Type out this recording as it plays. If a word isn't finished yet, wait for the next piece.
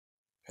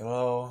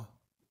Hello.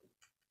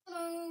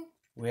 Hello.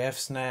 We have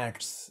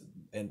snacks.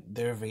 And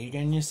they're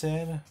vegan, you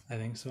said? I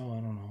think so. I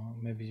don't know.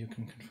 Maybe you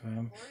can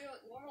confirm.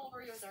 Normal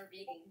Oreos are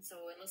vegan, so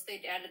unless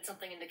they'd added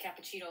something in the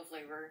cappuccino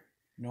flavor.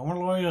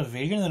 Normal Oreos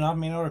vegan? They're not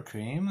made out of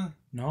cream?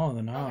 No,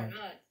 they're No, not. they're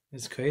not.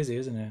 It's crazy,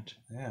 isn't it?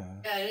 Yeah.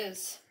 Yeah, it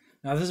is.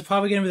 Now, this is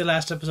probably going to be the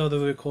last episode that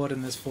we record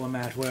in this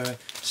format where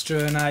Stu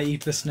and I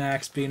eat the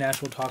snacks, B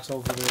Natural talks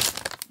over the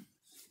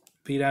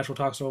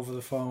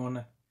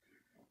phone.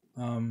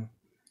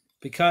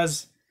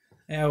 Because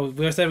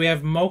we said we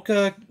have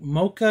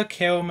mocha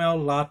caramel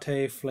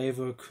latte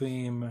flavor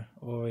cream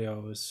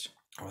Oreos.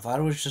 I thought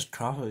it was just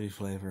coffee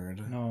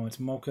flavored. No, it's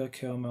mocha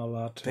caramel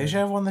latte. They should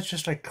have one that's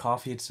just like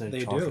coffee instead of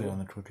They chocolate do. on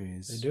the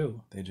cookies. They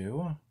do. They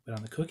do? But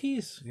on the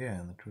cookies? Yeah,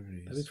 on the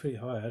cookies. That'd be pretty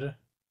hard.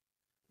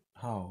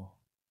 How?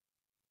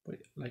 But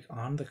like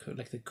on the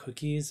the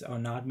cookies are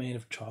not made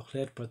of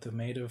chocolate, but they're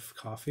made of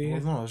coffee.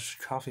 Well, no, it's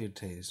just coffee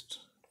taste.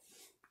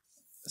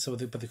 So,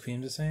 but the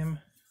cream's the same.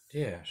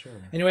 Yeah,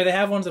 sure. Anyway, they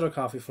have ones that are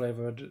coffee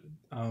flavored.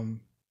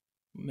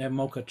 They have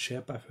mocha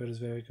chip. I've heard is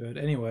very good.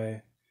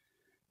 Anyway,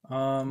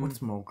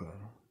 What's mocha?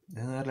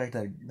 Isn't that like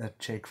that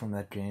chick from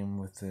that game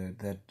with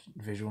that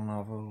visual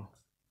novel?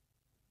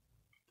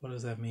 what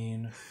does that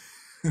mean?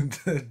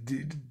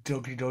 The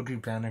Doki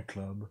Doki Panic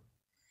Club.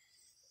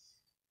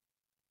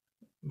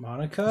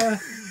 Monica?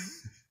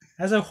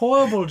 That's a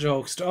horrible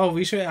joke. Oh,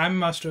 we should. I'm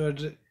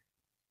mustard.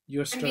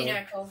 You're And Stu. be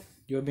natural.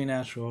 You're be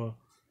natural.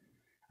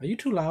 Are you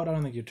too loud? I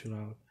don't think you're too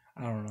loud.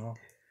 I don't know.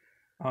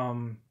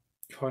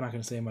 You're probably not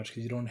gonna say much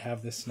because you don't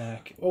have this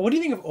snack. Well, what do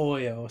you think of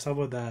Oreos? How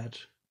about that?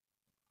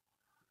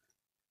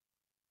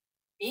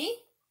 Me?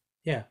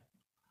 Yeah.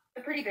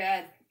 They're pretty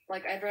bad.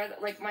 Like I'd rather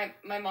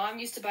my mom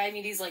used to buy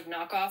me these like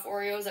knockoff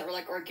Oreos that were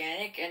like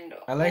organic and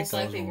I like most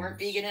likely those weren't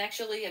ones. vegan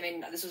actually. I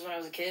mean, this was when I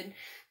was a kid.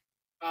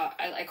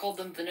 I called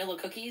them vanilla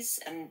cookies,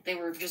 and they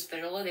were just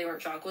vanilla. They weren't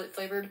chocolate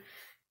flavored.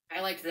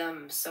 I liked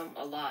them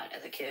a lot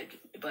as a kid.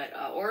 But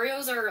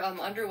Oreos are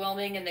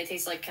underwhelming, and they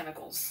taste like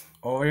chemicals.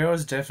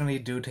 Oreos definitely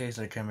do taste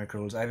like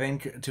chemicals. I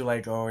think to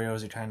like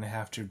Oreos, you kind of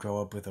have to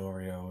grow up with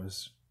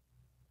Oreos.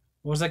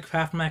 Well, it's like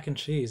Kraft mac and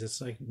cheese.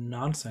 It's like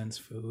nonsense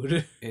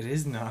food. It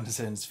is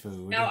nonsense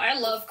food. Now, I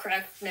love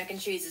Kraft mac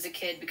and cheese as a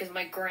kid because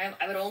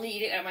I would only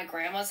eat it at my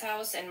grandma's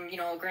house, and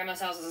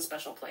grandma's house is a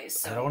special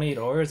place. So. I don't eat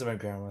Oreos at my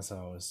grandma's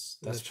house.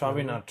 That's That's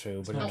probably true. not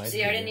true, but it Oh, might see,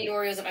 be. I didn't eat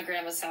Oreos at my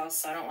grandma's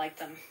house, so I don't like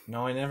them.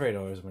 No, I never ate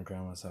Oreos at my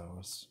grandma's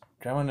house.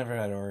 Grandma never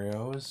had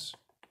Oreos.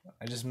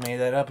 I just made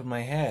that up in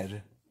my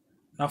head.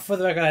 Now, for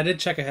the record, I did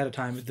check ahead of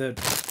time. The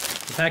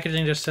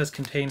packaging just says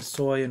contains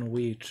soy and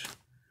wheat,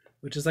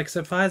 which is like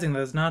surprising.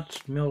 There's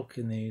not milk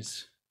in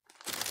these.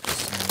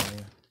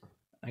 Snowy.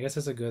 I guess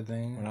that's a good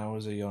When thing. I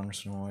was a young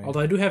Snowy.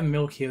 Although I do have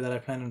milk here that I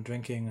plan on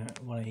drinking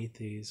when I eat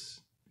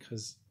these,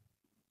 because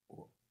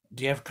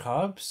Do you have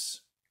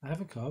cups? I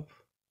have a cup.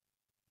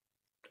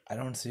 I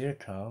don't see a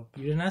cup.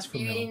 You didn't ask for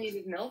You eating milk. these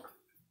with milk?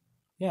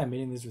 Yeah, I'm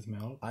eating these with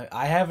milk.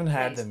 I haven't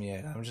had Nice. them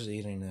yet. I'm just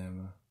eating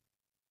them.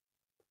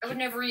 I would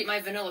never eat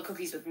my vanilla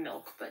cookies with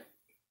milk, but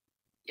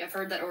I've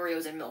heard that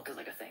Oreos and milk is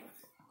like a thing.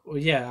 Well,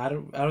 yeah, I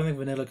don't think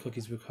vanilla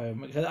cookies require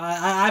milk.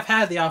 I've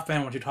had the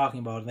off-brand what you're talking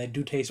about, and they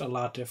do taste a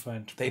lot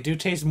different. They do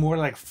taste more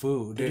like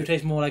food. They do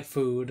taste more like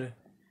food,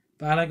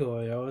 but I like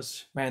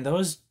Oreos. Man,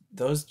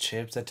 those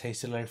chips that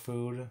tasted like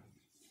food.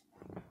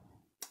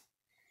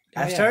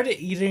 I Oh, yeah. started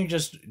eating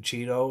just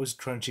Cheetos,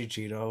 crunchy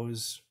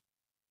Cheetos,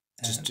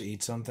 just And- to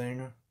eat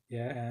something.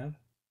 Yeah, and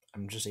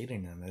I'm just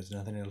eating them. There's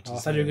nothing else to I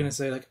say. thought you were gonna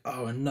say like,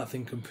 oh, and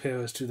nothing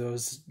compares to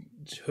those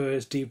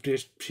Her's deep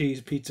dish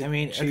cheese pizza. I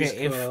mean, cheese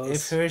okay, curls.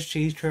 if Her's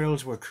cheese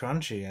curls were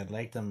crunchy, I'd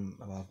like them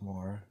a lot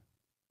more.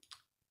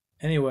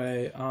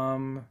 Anyway,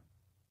 going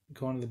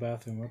to the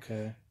bathroom.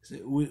 Okay,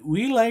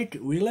 We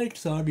like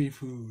soggy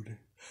food.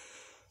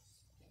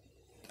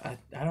 I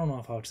don't know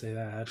if I would say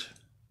that.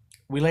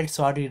 We like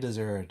soggy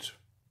dessert.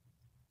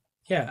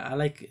 Yeah, I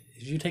like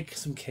if you take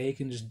some cake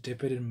and just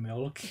dip it in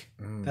milk.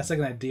 Mm. That's like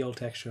an ideal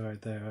texture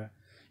right there.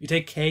 You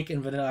take cake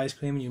and vanilla ice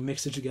cream and you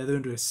mix it together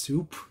into a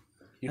soup.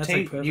 You That's,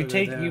 like, perfect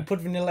right there. you put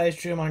vanilla ice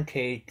cream on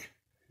cake.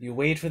 You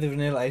wait for the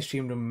vanilla ice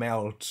cream to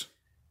melt,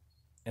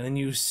 and then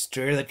you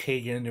stir the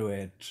cake into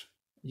it.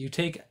 You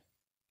take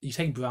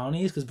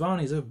brownies because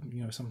brownies are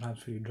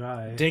sometimes pretty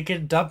dry.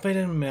 Dump it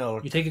in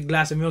milk. You take a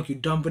glass of milk, you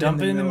dump it Dump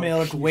in it in the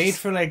milk. you Wait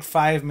for like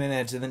 5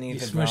 minutes, and then eat You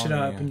the smush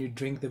brownie. it up and you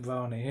drink the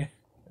brownie.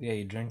 Yeah,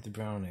 you drink the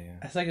brownie.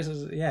 It's like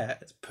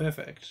it's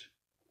perfect.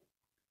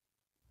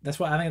 That's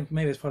why I think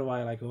maybe it's part of why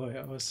I like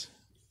Oreos.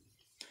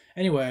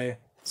 Anyway,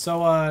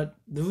 so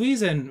the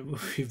reason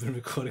we've been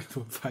recording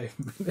for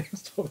 5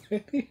 minutes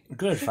already.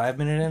 Good 5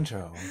 minute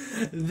intro.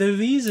 The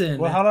reason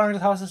Well, how long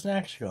does House of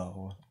Snacks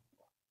go?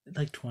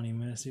 like 20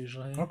 minutes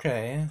usually.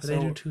 Okay, But they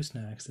do 2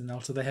 snacks and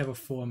also they have a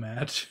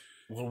format.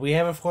 well, we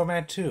have a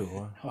format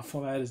too. Our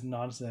format is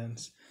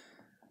nonsense.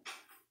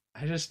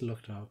 I just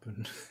looked up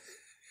and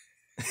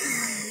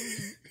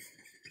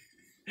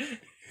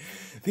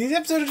These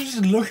episodes are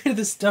just looking at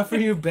the stuff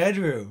in your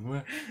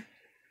bedroom.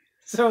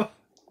 so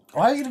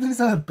Why are you doing this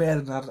on a bed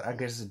and not? I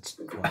guess it's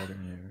quiet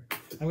in here.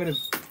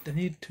 I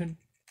need to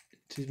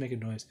She's making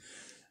noise.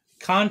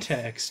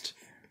 Context.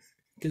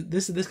 'Cause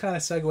this kind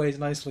of segues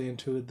nicely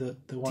into the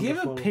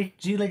wonderful. Do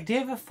you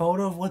have a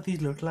photo of what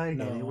these look like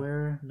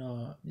anywhere?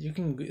 No, you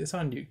can. It's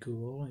on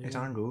Google. It's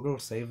on Google.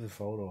 Save the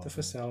photo. They're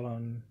for sale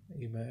on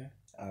eBay.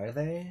 Are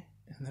they?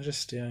 And they're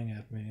just staring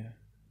at me.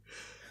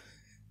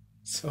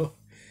 So,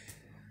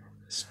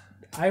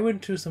 I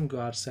went to some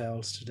garage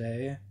sales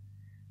today,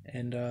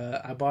 and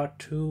I bought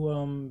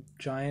two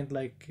giant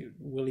like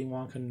Willy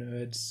Wonka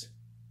nerds,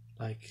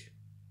 like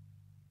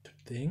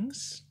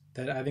things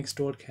that I think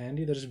stored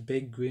candy. They're just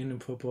big green and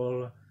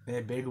purple.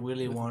 They're big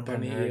Willy Wonka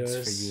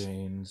nerds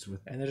figurines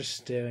and they're just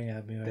staring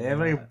at me. They have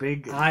like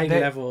big eye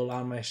level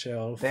on my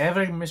shelf. They have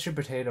like Mr.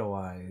 Potato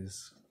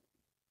eyes.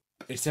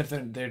 Except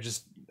they're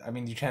just. I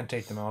mean, you can't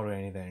take them out or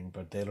anything,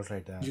 but they look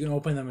like that. You can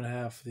open them in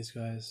half. These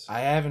guys.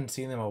 I haven't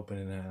seen them open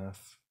in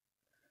half.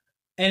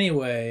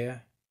 Anyway,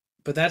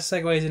 but that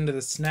segues into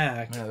the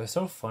snack. Yeah, they're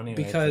so funny.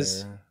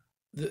 Because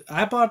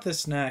I bought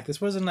this snack.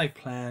 This wasn't like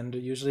planned.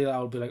 Usually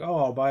I'll be like, oh,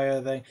 I'll buy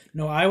a thing.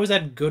 No, I was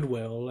at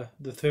Goodwill,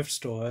 the thrift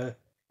store,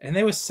 and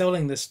they were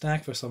selling this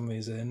snack for some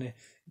reason.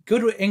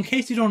 Goodwill, in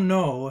case you don't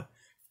know,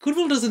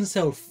 Goodwill doesn't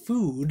sell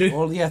food.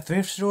 Well, yeah,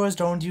 thrift stores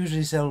don't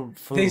usually sell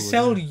food. They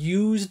sell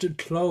used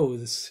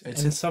clothes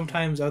and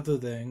sometimes other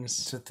things.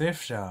 It's a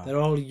thrift shop. They're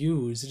all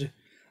used.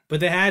 But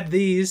they had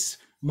these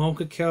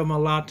mocha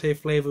caramel latte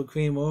flavored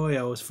cream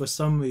Oreos for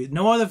some reason.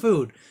 No other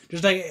food.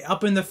 Just like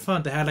up in the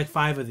front, they had like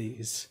 5 of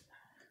these.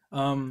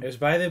 It was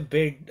by the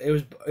big. It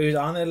was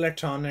on the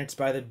electronics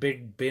by the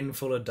big bin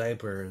full of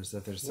diapers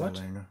that they're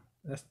selling.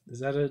 Is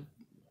that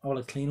all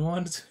the clean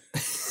ones?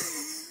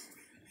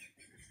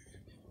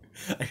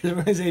 When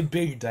I say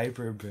big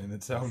diaper bin,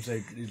 it sounds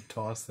like you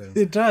toss them.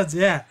 It does,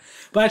 yeah.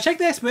 But I checked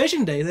the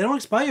expiration date. They don't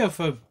expire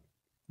for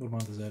what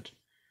month is it?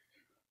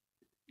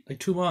 Like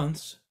 2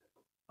 months.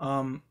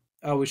 Oh,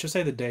 we should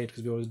say the date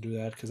because we always do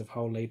that because of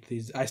how late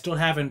these. I still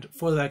haven't,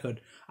 for the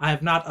record, I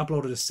have not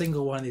uploaded a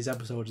single one of these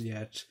episodes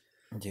yet.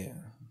 Yeah.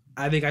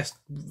 I think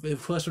the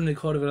first one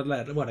recorded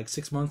it like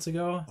 6 months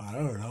ago. I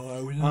don't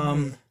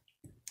know.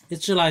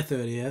 It's July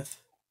 30th.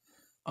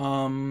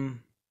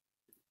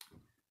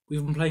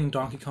 We've been playing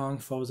Donkey Kong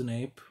Frozen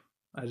Ape.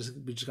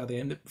 We just got the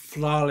game.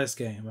 Flawless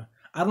game.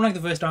 I don't like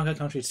the first Donkey Kong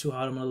Country. It's too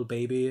hard. I'm a little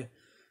baby.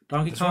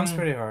 Donkey Kong's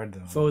pretty hard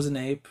though. Frozen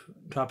Ape,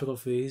 Tropical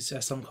Freeze,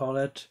 as some call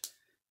it,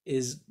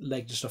 is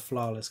like just a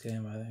flawless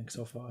game. I think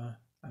so far.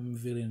 I'm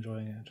really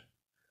enjoying it.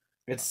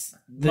 It's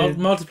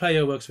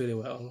multiplayer works really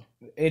well.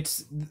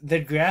 It's the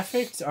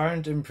graphics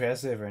aren't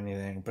impressive or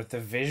anything, but the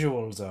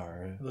visuals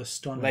are. They're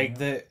stunning. Like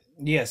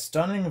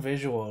stunning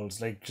visuals.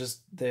 Like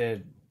just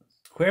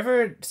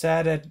whoever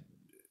sat at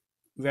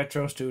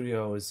Retro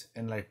Studios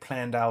and like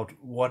planned out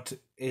what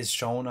is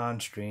shown on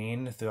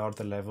screen throughout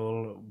the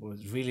level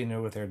really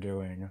knew what they're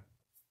doing.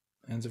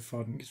 And it's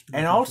fun.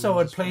 And also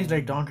it plays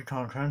like Donkey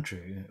Kong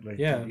Country. Like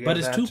but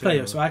it's 2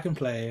 players, so I can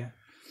play.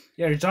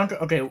 Yeah,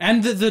 okay.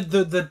 And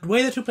the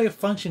way the 2-player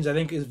functions, I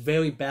think, is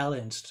very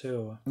balanced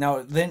too.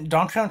 Now, then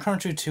Donkey Kong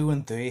Country 2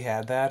 and 3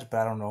 had that,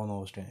 but I don't know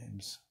those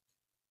games.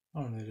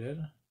 Oh, they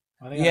did.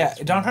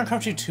 Donkey Kong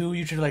Country 2,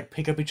 you should like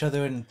pick up each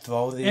other and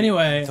throw each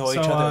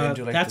other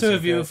into like that's a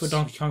review for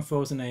Donkey Kong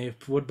Frozen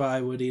Ape. Would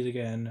buy, would eat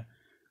again.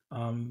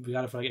 We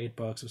got it for like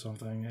 $8 or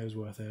something. It was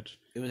worth it.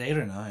 It was 8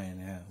 or 9,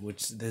 yeah.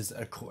 Which there's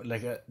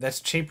that's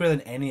cheaper than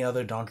any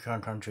other Donkey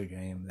Kong Country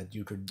game that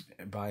you could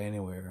buy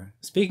anywhere.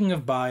 Speaking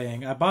of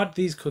buying, I bought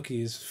these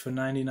cookies for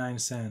 99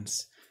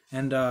 cents,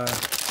 and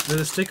there's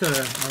a sticker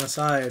on the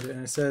side,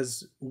 and it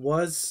says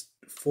was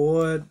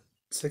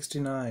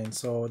 $4.69.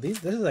 So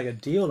this is like a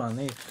deal on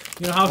these.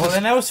 You know how? Well,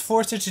 then that was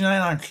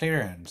 $4.69 on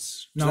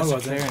clearance. No, it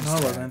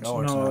wasn't.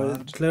 No,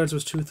 clearance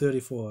was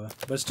 $2.34,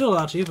 but it's still a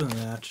lot cheaper than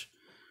that.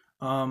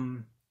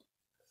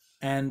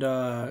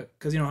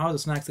 Because you know how the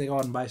snacks they go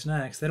out and buy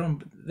snacks,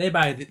 they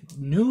buy the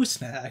new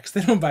snacks.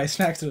 They don't buy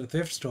snacks at the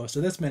thrift store,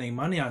 so they're spending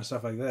money on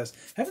stuff like this.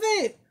 Have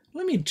they?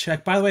 Let me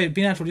check. By the way,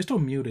 be natural. You're still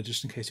muted,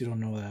 just in case you don't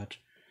know that.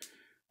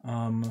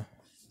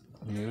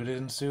 Muted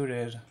and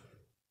suited.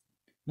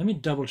 Let me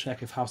double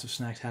check if House of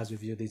Snacks has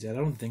reviewed these yet. I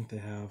don't think they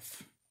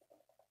have.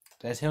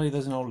 Did I tell you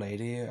there's an old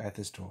lady at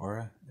the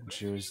store and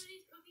she was.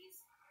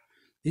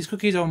 These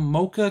cookies are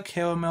mocha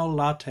caramel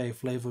latte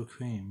flavored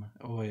cream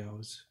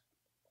Oreos.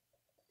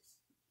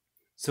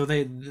 So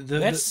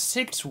that's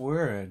 6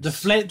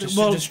 words. To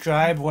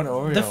describe what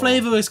Oreo. The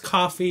flavor is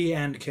coffee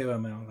and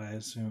caramel, I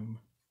assume.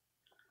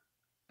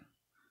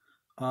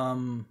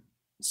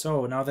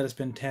 So now that it's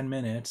been 10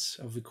 minutes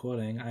of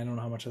recording, I don't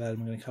know how much of that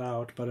I'm going to cut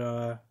out,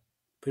 but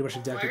pretty much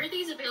exactly. Why are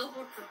these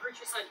available for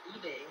purchase on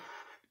eBay?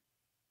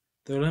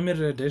 They're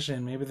limited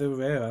edition. Maybe they're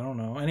rare. I don't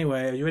know.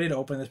 Anyway, are you ready to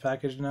open this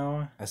package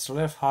now? I still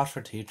have Hot for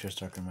Teacher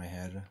stuck in my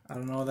head. I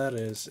don't know what that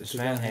is. It's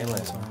Van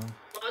Halen song.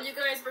 While you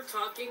guys were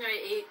talking,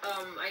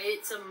 I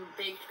ate some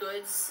baked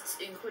goods,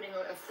 including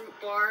a fruit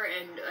bar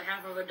and a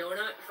half of a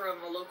donut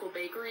from a local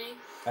bakery.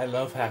 I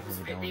love half of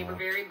a donut. They were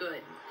very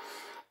good.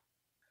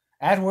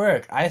 At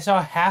work, I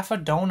saw half a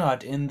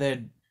donut in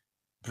the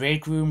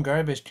break room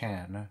garbage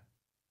can.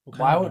 What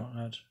kind of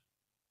donut?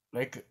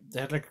 Like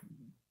they had like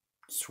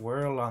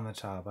swirl on the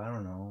top. I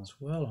don't know.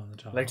 Swirl on the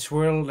top. Like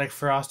swirl, like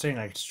frosting,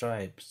 like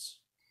stripes.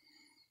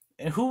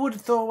 And who would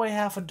throw away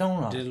half a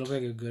donut? Did it look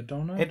like a good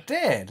donut? It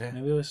did.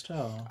 Maybe it was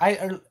stale.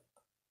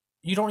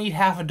 You don't eat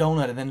half a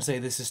donut and then say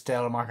this is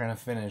stale. I'm not gonna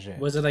finish it.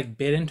 Was it like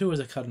bit into, or was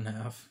it cut in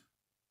half?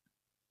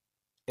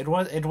 It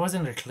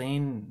wasn't a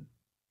clean.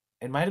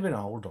 It might have been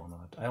a whole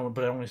donut.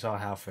 But I only saw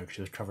half of it.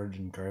 She was covered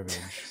in garbage.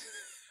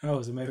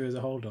 Oh, so maybe it was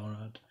a whole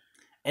donut.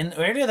 And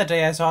earlier that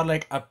day, I saw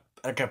like a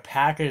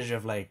package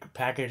of like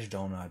packaged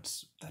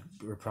donuts that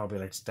were probably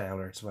like stale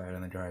or expired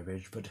in the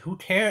garbage. But who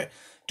cares?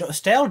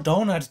 Stale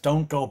donuts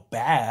don't go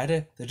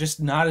bad. They're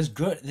just not as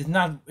good.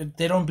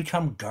 They don't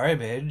become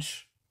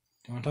garbage.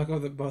 Do you want to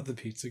talk about the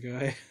pizza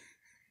guy?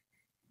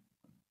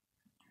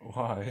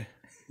 Why?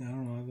 I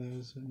don't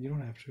know. You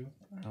don't have to.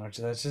 No,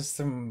 that's just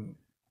some.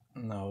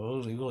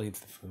 No, we'll eat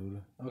the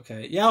food.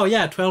 Okay. Yeah. Oh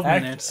yeah. 12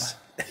 minutes.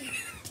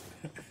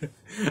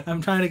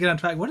 I'm trying to get on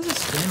track. What is this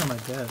stain on my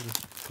bed?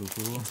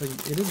 Poo-poo. It's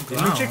like, it is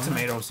brown. Let me check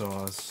tomato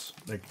sauce.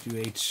 Like you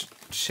ate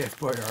Chef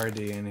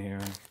Boyardee in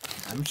here.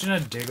 I'm just gonna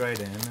dig right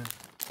in.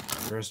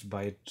 First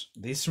bite.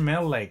 These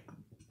smell like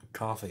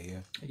coffee.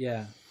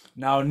 Yeah.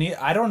 Now,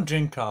 I don't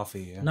drink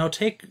coffee. Now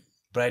take.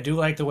 But I do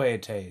like the way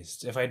it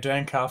tastes. If I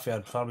drank coffee,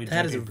 I'd probably drink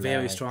it That is a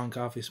very strong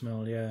coffee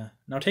smell, yeah.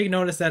 Now take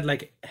notice that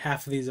like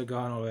half of these are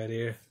gone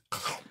already.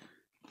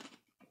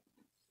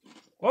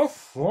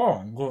 What's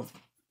wrong?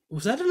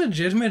 Was that a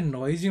legitimate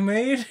noise you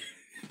made?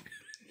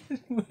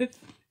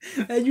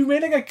 You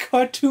made like a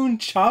cartoon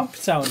chomp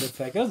sound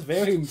effect. That was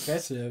very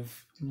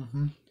impressive.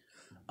 Mm-hmm.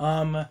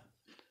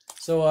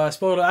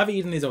 Spoiler, I've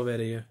eaten these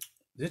already. Is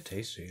it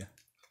tasty?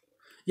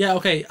 Yeah,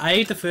 okay. I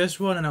ate the first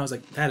one and I was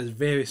like, that is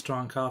very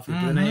strong coffee.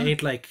 But then I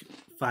ate like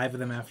 5 of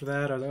them after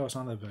that. I was like, oh, it's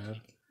not that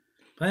bad.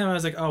 But then I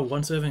was like, oh,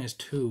 1 serving is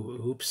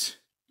 2. Oops.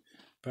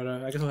 But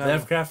I guess I'll have... They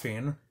have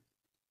caffeine.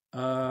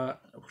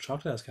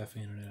 Chocolate has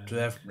caffeine in it. Do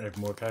they have like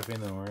more caffeine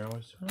than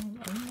Oreos? I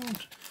don't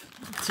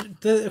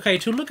know.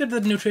 To look at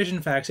the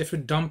nutrition facts, you have to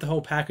dump the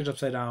whole package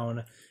upside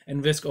down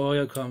and risk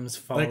Oreo crumbs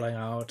falling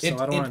out. So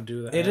I don't want to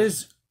do that.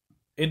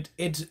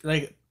 It's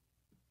like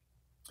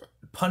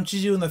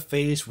punches you in the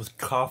face with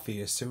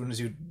coffee as soon as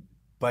you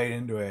bite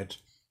into it,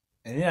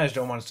 and I just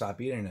don't want to stop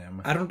eating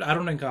them. I don't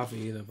drink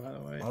coffee either, by the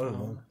way.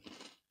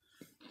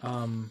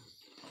 I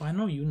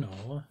know you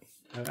know.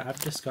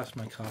 I've discussed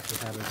my coffee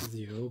habits with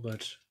you,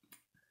 but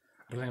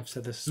I don't think I've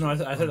said this. No, I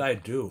said I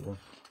do.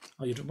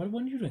 Oh, you do?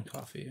 When do you drink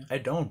coffee? I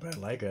don't, but I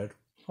like it.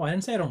 Oh, I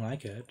didn't say I don't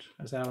like it.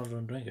 I said I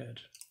don't drink it.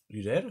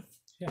 You did?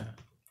 Yeah.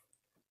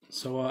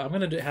 So I'm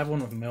gonna have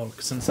one with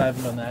milk since I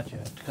haven't done that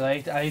yet.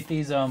 Cause I ate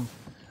these.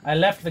 I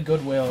left the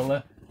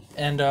Goodwill,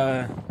 and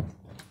I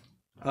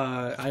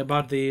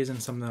bought these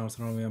and something else.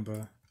 I don't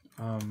remember.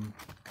 What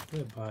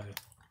did I buy?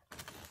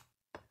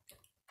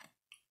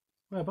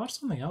 Well, I bought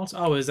something else.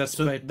 Oh, is that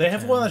Sprite? They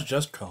have one that's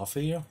just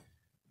coffee.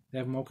 They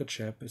have mocha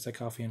chip. It's like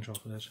coffee and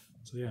chocolate.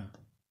 So yeah.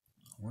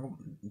 Well,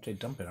 they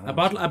dump it. I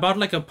bought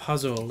like a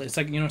puzzle. It's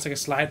like it's like a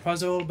slide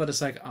puzzle, but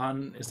it's like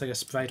a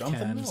Sprite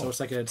can. So it's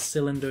like a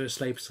cylinder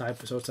slide.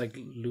 So it's like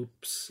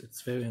loops.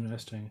 It's very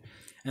interesting.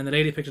 And the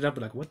lady picked it up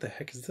and like, what the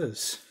heck is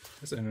this?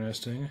 That's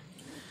interesting.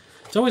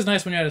 It's always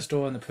nice when you're at a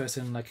store and the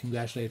person like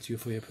congratulates you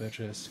for your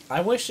purchase. I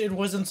wish it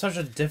wasn't such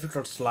a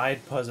difficult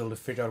slide puzzle to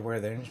figure out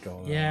where things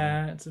go.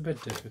 Yeah, it's a bit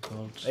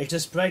difficult. It's a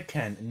Sprite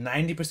can.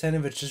 90%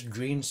 of it's just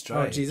green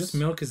stripes. Oh, geez, this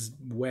milk is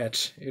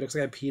wet. It looks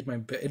like I peed my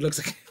bed. It looks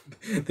like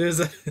there's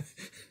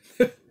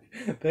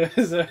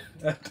a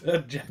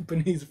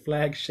Japanese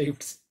flag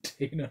shaped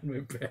stain on my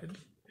bed.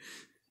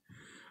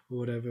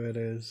 Whatever it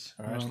is.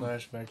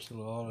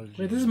 /vexillology.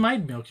 Wait, this is my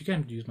milk. You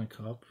can't use my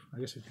cup. I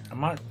guess you can.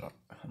 I'm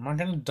not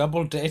gonna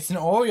double. It's an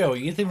Oreo.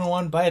 You eat them in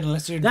one bite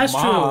unless you're That's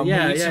mom. true.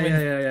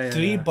 Yeah.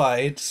 3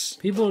 bites.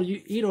 People,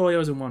 you eat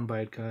Oreos in 1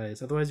 bite,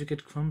 guys. Otherwise, you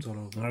get crumbs all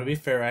over. Now, to be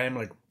fair, I am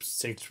like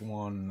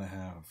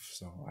 6'1.5",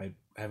 so I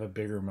have a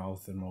bigger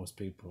mouth than most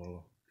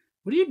people.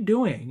 What are you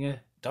doing?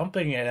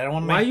 Dumping it. I don't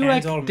want my Why are you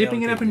hands like all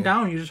dipping it up and melted.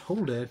 down? You just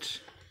hold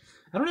it.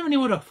 I don't have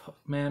anywhere to.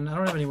 Man, I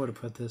don't have anywhere to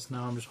put this.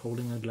 Now I'm just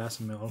holding a glass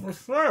of milk.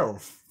 What's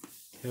that?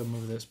 Here,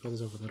 move this. Put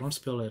this over there. Don't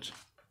spill it.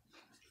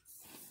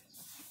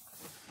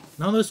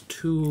 Now there's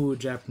 2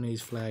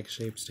 Japanese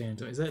flag-shaped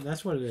stains.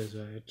 That's what it is,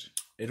 right?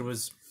 It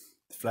was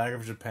the flag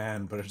of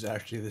Japan, but it's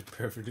actually the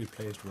perfectly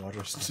placed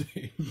water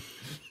stain.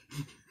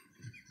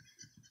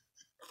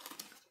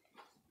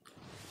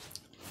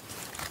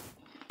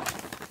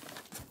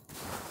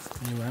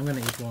 Anyway, I'm gonna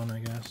eat one, I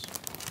guess.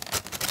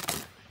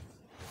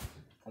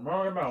 I'm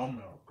gonna get my own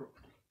milk.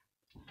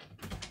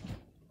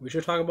 We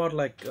should talk about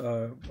like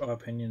our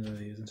opinions of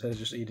these instead of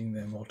just eating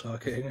them while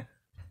talking.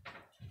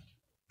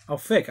 Oh,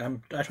 thick! I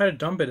tried to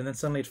dump it and then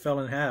suddenly it fell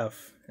in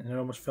half and it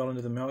almost fell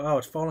into the milk. Oh,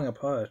 it's falling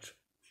apart.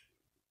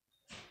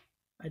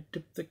 I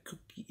dipped the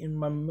cookie in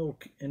my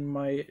milk and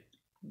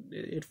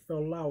it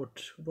fell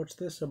out. What's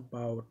this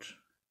about?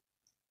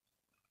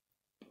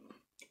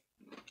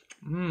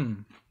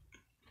 Mmm.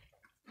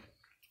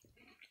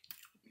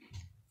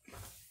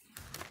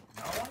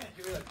 I want to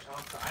hear that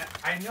chomp.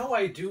 I know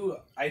I do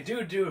a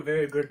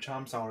very good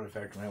chomp sound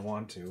effect when I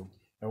want to.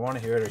 I want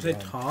to hear it Is it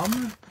again.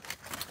 Tom?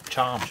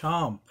 Chomp.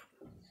 Chomp.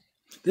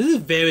 This is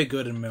very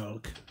good in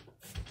milk.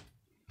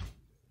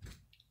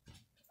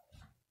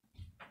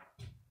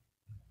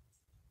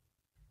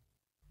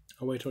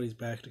 I'll wait till he's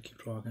back to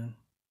keep talking.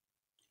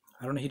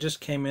 I don't know. He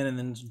just came in and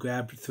then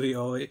grabbed 3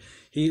 Oreos.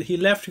 He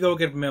left to go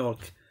get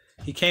milk.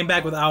 He came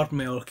back without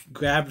milk,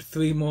 grabbed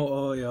 3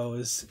 more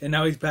Oreos, and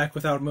now he's back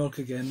without milk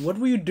again. What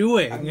were you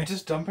doing? I'm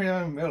just dumping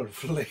on milk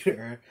for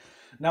later.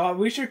 Now,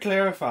 we should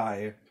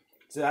clarify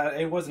that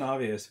it wasn't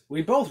obvious.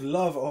 We both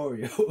love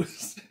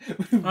Oreos.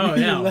 We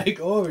really like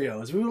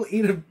Oreos. We will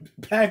eat a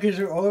package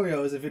of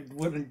Oreos if it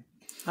wouldn't...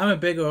 I'm a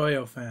big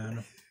Oreo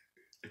fan.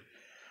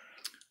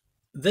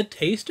 The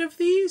taste of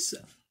these,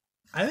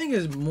 I think,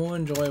 is more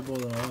enjoyable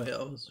than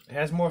Oreos. It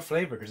has more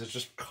flavor because it's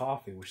just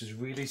coffee, which is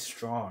really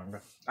strong.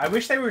 I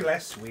wish they were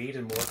less sweet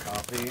and more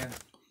coffee.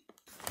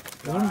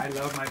 I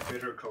love my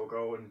bitter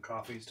cocoa and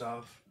coffee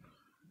stuff.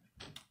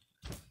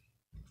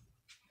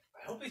 I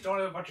hope these don't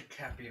have a bunch of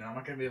caffeine. I'm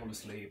not gonna be able to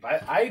sleep.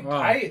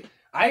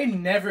 I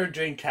never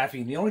drink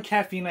caffeine. The only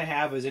caffeine I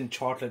have is in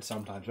chocolate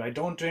sometimes. But I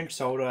don't drink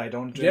soda. I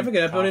don't drink. Do you ever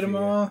get up early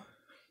tomorrow?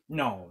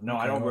 No, okay,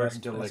 I don't work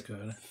until like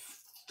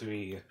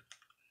 3.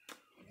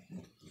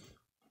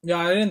 Yeah,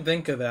 I didn't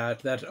think of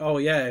that. Oh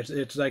yeah,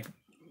 it's like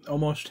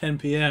almost 10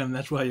 p.m.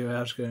 That's why you're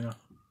asking.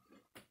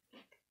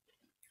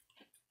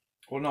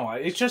 Well, no,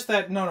 it's just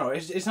that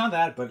it's not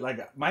that, but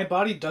like my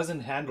body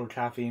doesn't handle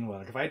caffeine well.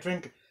 Like if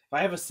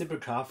I have a sip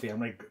of coffee, I'm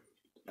like,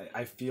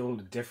 I feel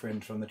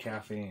different from the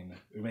caffeine.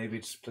 Or maybe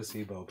it's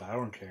placebo, but I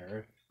don't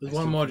care. There's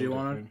one more. Do you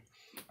want it?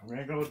 I'm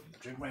gonna go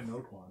drink my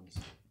milk ones.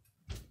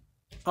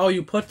 Oh,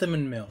 you put them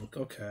in milk.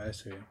 Okay, I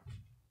see.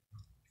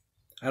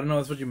 I don't know.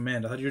 That's what you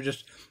meant. I thought you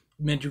just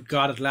meant you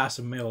got a glass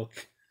of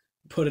milk,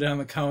 put it on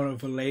the counter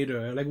for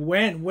later. Like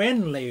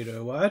when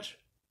later? What?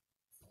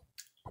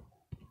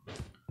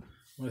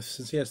 Well,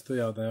 since he has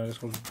 3 out there, I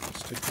guess we'll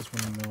stick this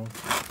one in milk.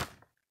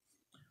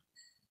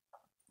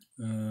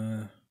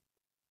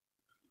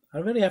 I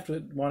really have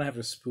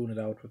to spoon it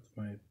out with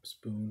my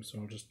spoon, so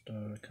I'll just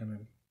kind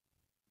of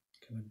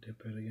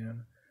dip it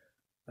again.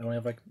 I only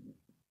have like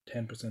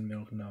 10%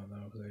 milk now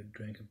though, because I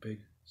drank a big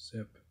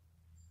sip.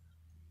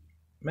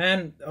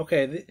 Man,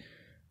 okay,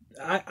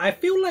 I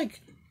feel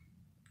like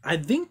I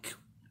think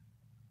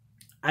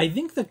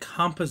the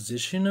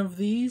composition of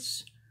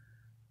these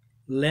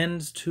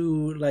lends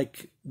to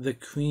like the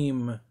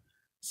cream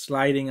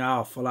sliding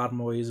off a lot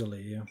more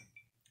easily.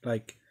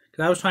 Like,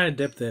 cause I was trying to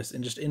dip this,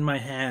 and just in my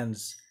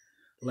hands,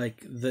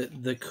 like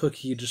the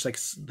cookie, just like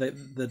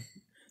the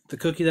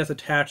cookie that's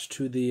attached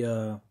to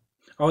the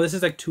oh, this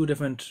is like 2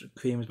 different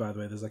creams, by the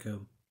way. There's like a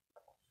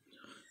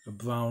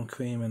brown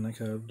cream and like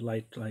a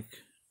light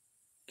like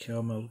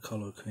caramel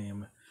color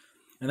cream,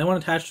 and the one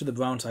attached to the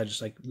brown side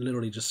just like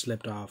literally just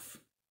slipped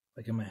off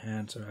like in my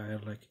hand, so I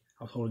was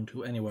holding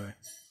 2 anyway.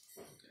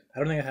 I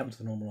don't think it happens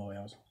to normal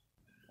Oreos.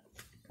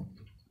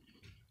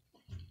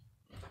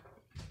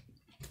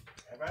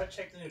 I gotta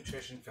check the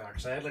nutrition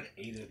facts. I had like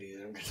 8 of these.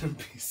 I'm gonna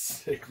be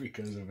sick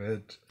because of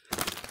it.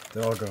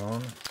 They're all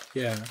gone.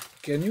 Yeah.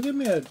 Can you give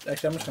me actually,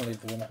 I'm just gonna leave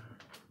the one.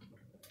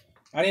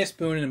 I need a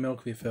spoon and a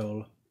milk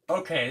refill.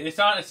 Okay, it's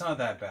not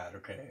that bad.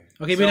 Okay.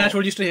 Okay, be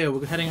natural. You stay here.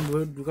 We're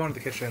going to the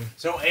kitchen.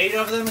 So 8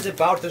 of them is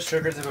about the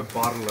sugars of a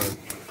bottle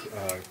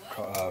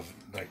of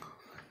like.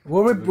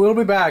 We'll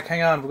be back.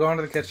 Hang on. We're going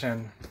to the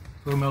kitchen.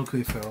 For a milk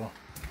refill.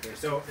 Okay,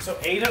 so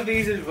 8 of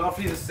these is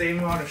roughly the same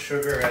amount of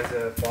sugar as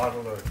a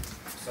bottle of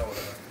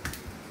soda.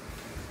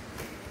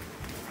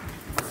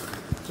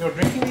 So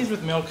drinking these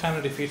with milk kind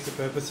of defeats the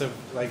purpose of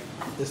like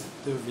this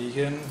to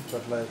vegan,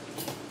 but like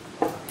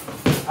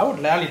I would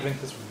gladly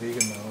drink this with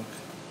vegan milk.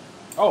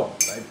 Oh,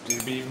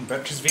 it'd be even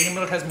better because vegan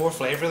milk has more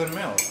flavor than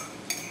milk.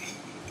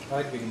 I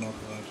like vegan milk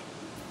a lot.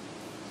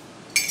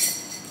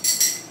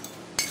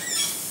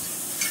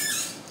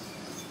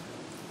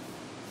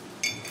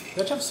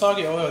 Let's have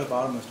soggy oil at the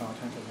bottom of this now. I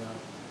can't get that.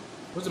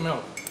 Where's the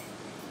milk?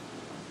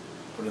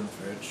 Put it in the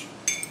fridge.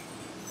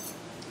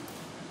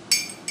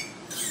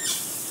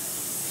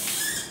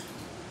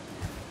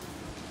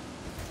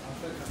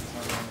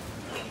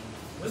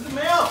 Where's the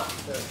milk?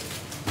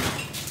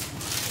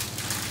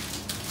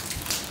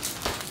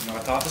 No, I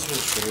thought this was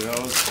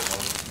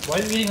Cheetos. Why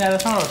are you eating that?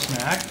 That's not a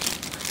snack.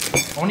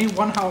 Only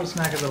 1 hour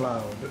snack is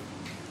allowed.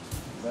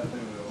 I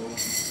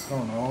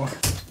don't know.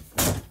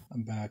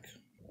 I'm back.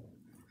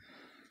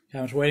 Yeah,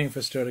 I'm just waiting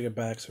for Stu to get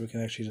back so we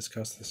can actually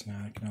discuss the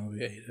snack now that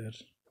we ate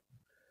it.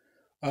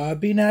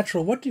 Be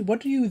natural. What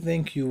do you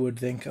think you would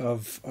think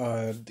of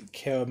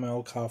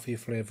caramel coffee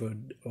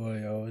flavored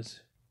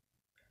Oreos?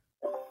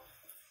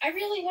 I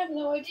really have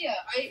no idea.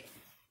 I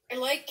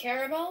like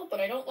caramel, but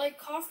I don't like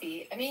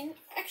coffee. I mean,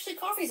 actually,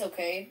 coffee's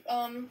okay.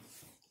 I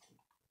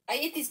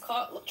eat these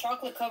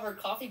chocolate-covered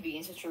coffee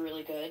beans, which are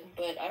really good,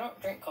 but I don't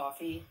drink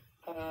coffee.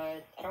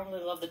 I don't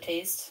really love the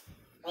taste.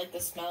 I like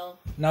the smell.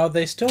 Now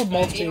they still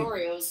I hate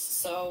Oreos,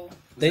 so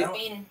I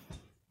mean,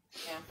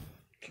 yeah.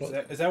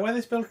 Is that why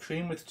they spelled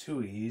cream with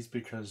 2 E's?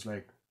 Because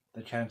like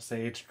they can't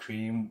say it's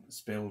cream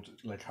spelled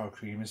like how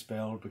cream is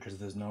spelled because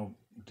there's no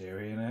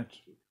dairy in it.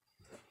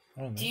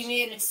 I don't Do you know.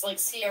 mean it's like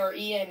CREME or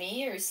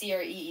CREEM?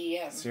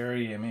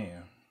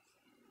 Cereal.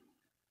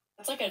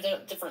 That's like a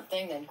different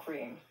thing than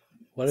cream.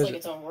 What It's is like it?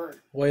 its own word.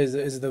 What is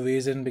it? Is it the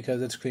reason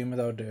because it's cream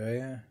without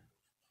dairy? I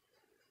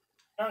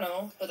don't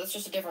know, but that's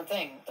just a different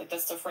thing. Like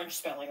that's the French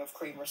spelling of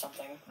cream or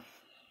something.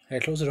 Hey,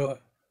 close the door.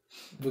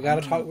 We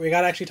gotta talk. We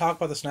gotta actually talk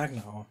about the snack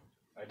now.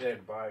 I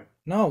did. Bye.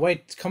 No,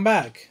 wait. Come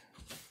back.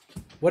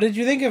 What did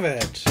you think of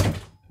it?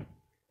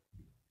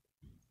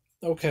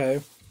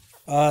 Okay.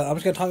 I'm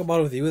just gonna talk about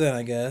it with you then,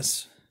 I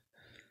guess.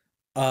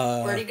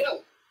 Where'd he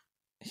go?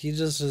 He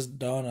just is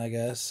done, I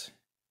guess.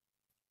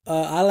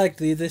 I like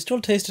these. They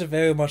still tasted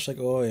very much like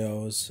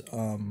Oreos.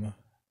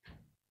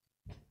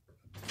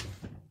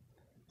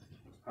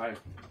 Hi.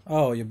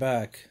 Oh, you're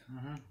back.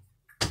 Mm-hmm.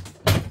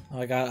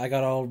 I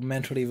got all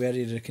mentally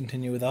ready to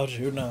continue without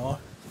you now.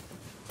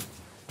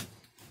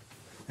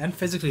 And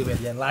physically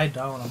ready. I lied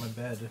down on my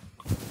bed.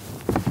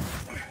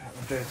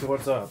 Okay, so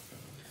what's up?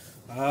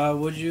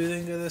 What'd you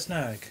think of the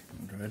snack?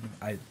 Good.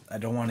 I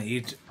don't want to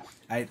eat.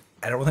 I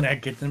don't think I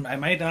get them. I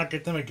might not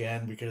get them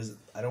again because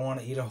I don't want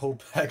to eat a whole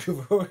pack of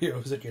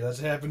Oreos again. That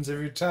happens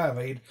every time.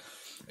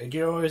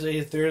 Always eat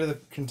a third of the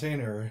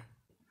container.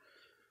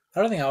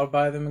 I don't think I would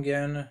buy them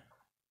again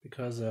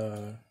because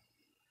I'd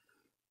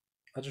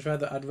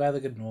rather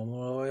get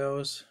normal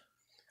Oreos.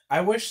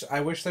 I wish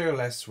they were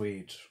less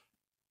sweet.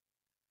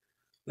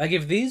 Like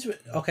if these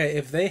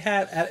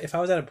if I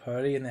was at a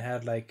party and they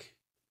had like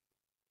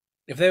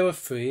if they were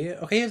free,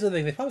 okay, here's the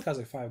thing, they probably cost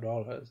like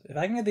 $5. If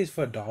I can get these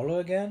for $1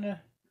 again,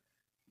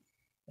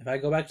 if I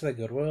go back to the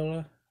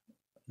Goodwill,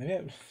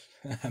 maybe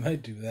I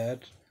might do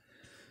that.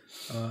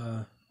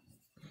 So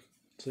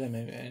yeah,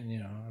 maybe, and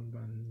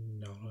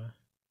 $1.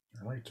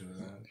 I might do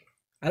that.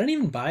 I didn't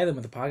even buy them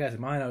with the podcast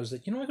in mind. I was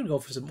like, I could go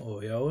for some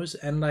Oreos,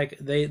 and like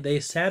they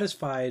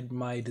satisfied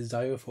my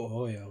desire for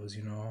Oreos.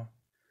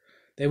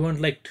 They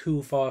weren't like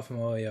too far from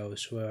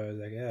Oreos, where I was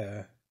like,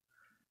 yeah.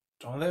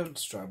 Don't they have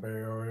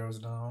strawberry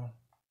Oreos now?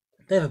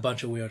 They have a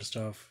bunch of weird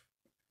stuff.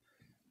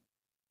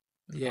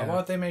 Yeah. How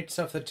about they make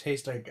stuff that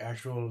tastes like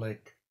actual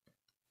like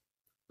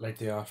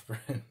the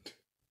off-brand?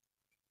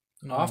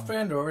 No.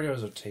 Off-brand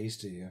Oreos are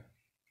tasty.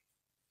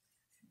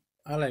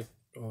 I like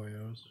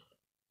Oreos.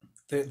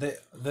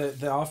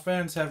 The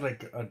off-brands have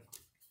like a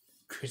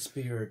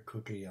crispier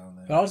cookie on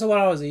them. But also, when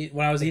I was eating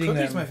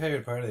cookie's them, my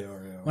favorite part of the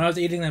Oreo. when I was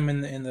eating them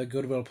in the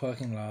Goodwill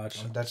parking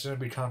lot. That's gonna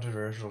be a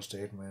controversial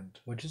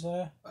statement. What'd you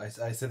say?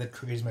 I said that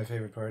cookie's my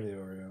favorite part of the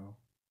Oreo.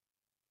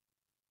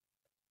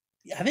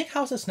 Yeah, I think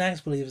House of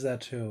Snacks believes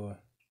that too.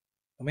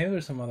 Or maybe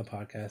there's some other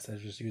podcast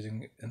that's just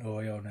using an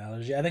Oreo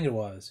analogy. I think it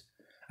was.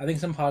 I think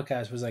some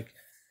podcast was like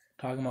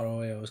talking about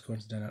Oreos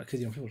coincidentally because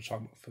people talk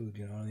about food.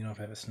 You don't have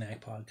to have a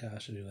snack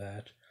podcast to do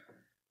that.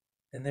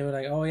 And they were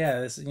like, "Oh yeah,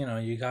 this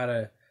you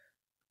gotta."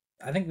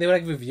 I think they were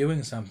like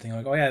reviewing something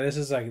like, "Oh yeah, this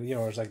is like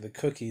it's like the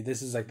cookie.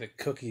 This is like the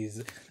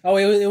cookies." Oh,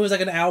 it was like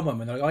an album,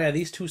 and they're like, "Oh yeah,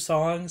 these two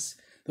songs,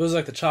 those are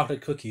like the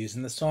chocolate cookies,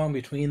 and the song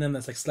between them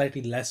that's like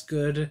slightly less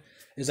good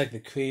is like the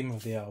cream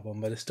of the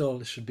album, but it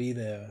still should be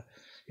there,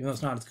 even though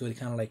it's not as good. It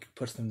kind of like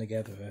puts them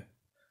together."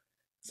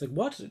 It's like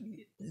what?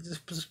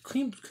 Just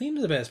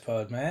cream's the best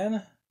part,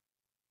 man.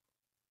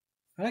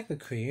 I like the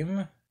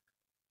cream.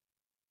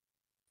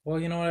 Well,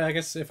 you know what? I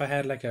guess if I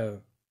had like a,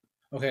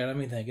 okay, let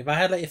me think. If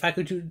I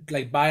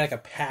could buy like a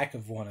pack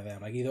of one of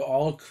them, like either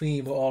all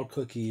cream or all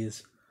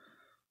cookies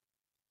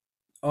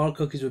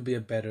would be a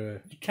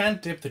better. You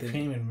can't dip the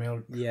cream in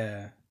milk.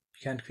 Yeah,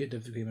 you can't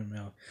dip the cream in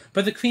milk.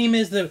 But the cream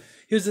is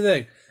here's the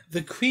thing.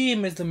 The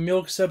cream is the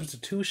milk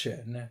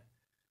substitution.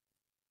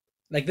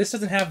 Like this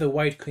doesn't have the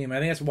white cream. I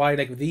think that's why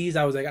like these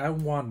I was like I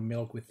want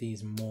milk with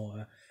these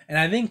more. And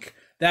I think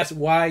that's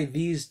why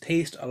these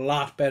taste a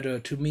lot better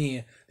to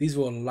me. These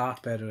were a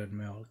lot better in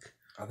milk.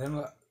 I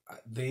think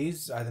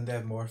they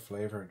have more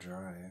flavor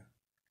dry.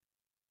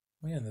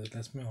 Well, yeah, there's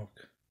less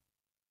milk.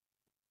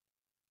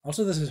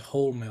 Also, this is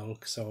whole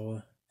milk,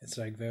 so it's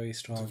like very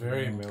strong. It's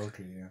very milk.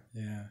 milky.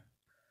 Yeah,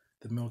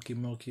 the milky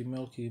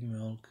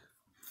milk.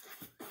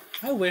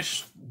 I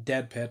wish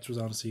Dead Pets was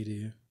on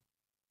CD.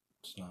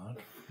 It's not.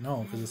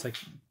 No, because it's like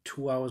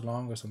 2 hours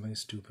long or something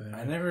stupid.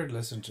 I never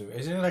listened to it.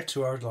 Isn't it like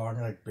 2 hours long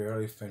and like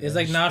barely finished? It's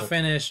like not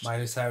finished.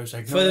 Miley Cyrus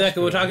like. No, For the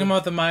record, we're talking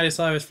about the Miley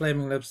Cyrus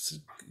Flaming Lips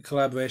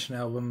collaboration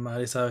album,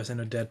 Miley Cyrus and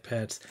her Dead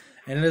Pets,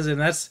 and listen,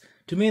 that's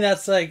to me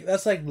that's like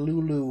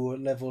Lulu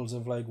levels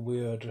of like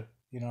weird,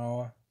 It's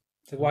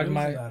like why Lulu's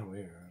my that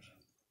weird.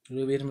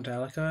 Lulu beat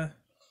Metallica?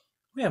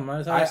 Yeah,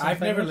 Miley Cyrus.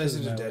 I've never Flaming Lips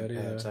listened to isn't that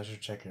Dead weird Pets. either. I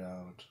should check it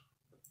out.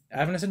 I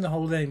haven't listened to the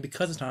whole thing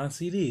because it's not on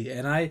CD,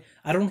 and I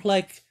don't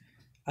like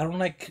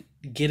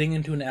getting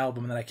into an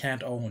album that I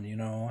can't own.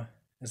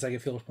 It's like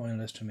it feels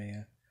pointless to me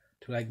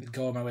to like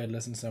go on my way to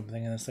listen to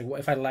something, and it's like, well,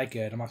 if I like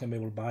it, I'm not gonna be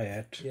able to buy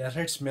it. Yeah, it's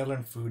like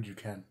smelling food you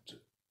can't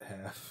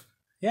have.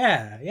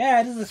 Yeah,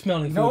 it is a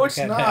smelling. No, food it's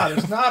you can't not. have.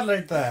 It's not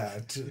like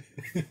that.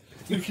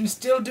 You can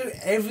still do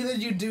everything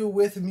you do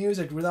with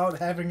music without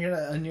having it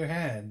on your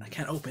hand. I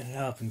can't open it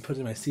up and put it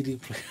in my CD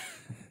player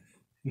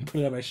and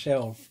put it on my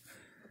shelf.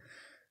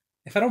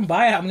 If I don't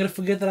buy it, I'm gonna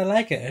forget that I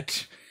like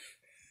it.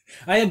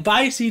 I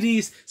buy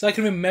CDs so I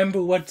can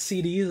remember what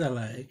CDs I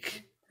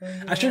like.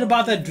 I should have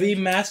bought that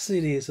Dream Mask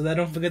CD so that I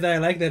don't forget that I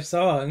like that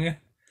song.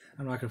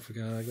 I'm not gonna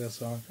forget I like that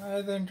song.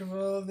 I think of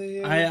all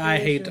the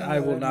I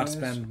will not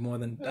spend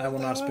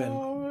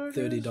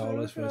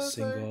 $30 for a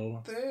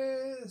single. I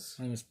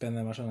don't even spend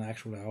that much on an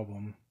actual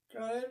album.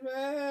 What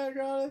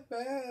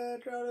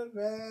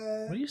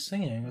are you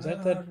singing? Is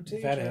that Van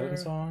Halen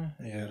song?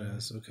 Yeah, it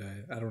is.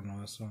 Okay, I don't know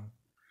that song.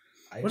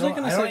 I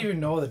don't even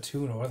know the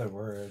tune or the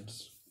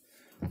words.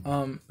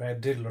 But I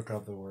did look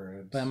up the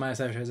words. But my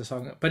side has a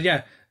song. But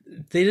yeah,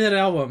 they did that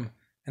album,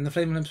 and the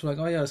Flaming Lips were like,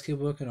 "Oh yeah, let's keep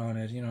working on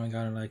it." You know, and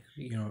gotta like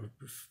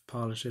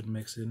polish it,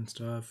 mix it and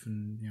stuff,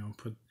 and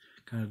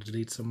kind of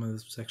delete some of the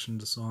sections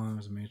of the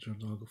songs and make sure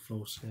it all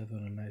flows together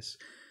in a nice,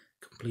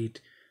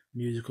 complete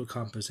musical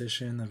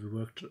composition that we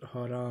worked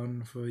hard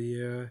on for a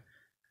year.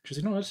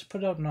 Just let's just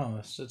put it out now.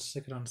 Let's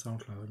stick it on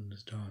SoundCloud and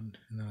it's done.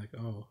 And they're like,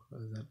 "Oh,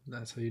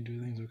 that's how you do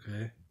things,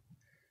 okay?"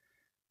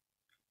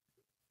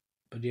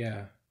 But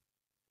yeah.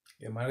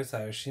 Yeah, Miley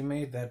Cyrus, she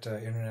made that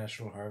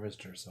International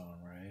Harvester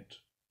song, right?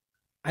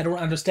 I don't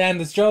understand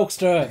this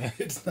jokester.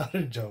 It's not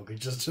a joke.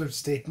 It's just a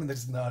statement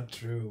that's not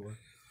true.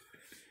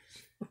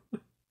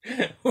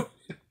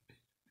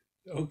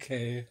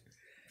 Okay.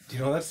 Do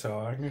you know that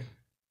song?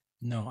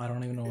 No, I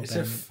don't even know what it's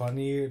a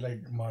funny,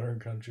 modern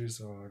country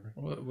song.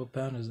 What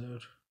band is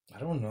it? I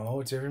don't know.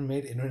 It's ever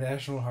made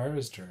International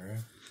Harvester.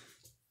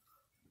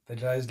 The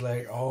guy's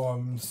like, "Oh,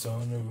 I'm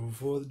son of a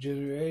fourth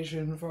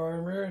generation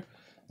farmer."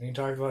 And he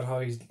talked about how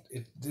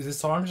the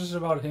song's just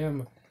about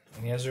him,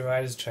 and he has to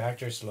ride his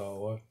tractor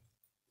slow.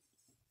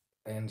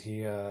 And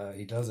he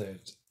does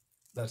it.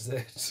 That's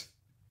it.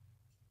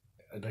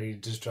 And he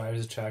just drives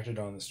his tractor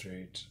down the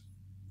street.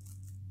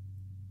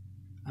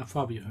 I've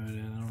probably heard it.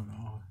 I don't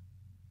know.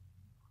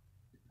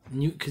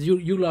 Because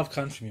you love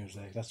country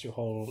music. That's your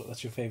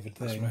favorite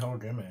thing. That's my whole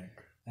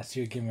gimmick. That's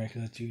your gimmick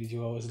that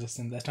you always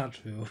listen. That's not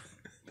true.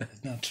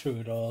 That's not true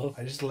at all.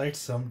 I just like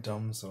some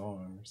dumb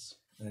songs.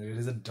 And it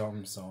is a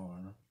dumb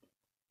song.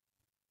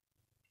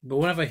 But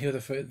whenever I hear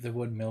the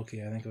word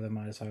milky, I think of the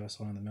Miley Cyrus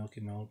song, "The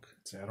Milky Milk."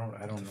 See, I don't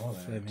know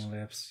that. Flaming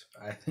Lips.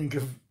 I think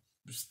of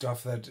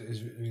stuff that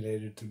is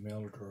related to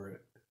milk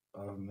or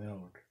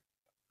milk.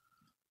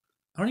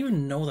 I don't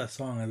even know that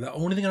song. The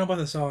only thing I know about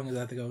the song is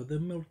that they go,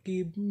 "The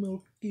milky,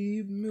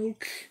 milky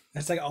milk."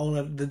 That's like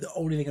the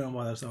only thing I know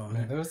about that song.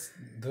 Man,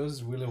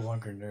 those Willy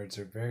Wonka nerds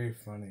are very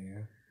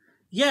funny.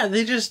 Yeah,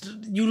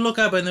 you look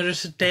up and they're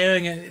just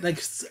staring at,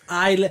 that's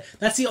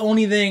the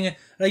only thing,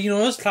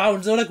 those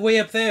clouds, they're way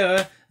up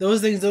there,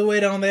 those things are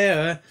way down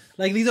there,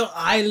 these are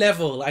eye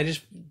level, I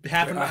just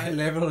happen eye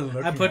level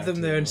and I put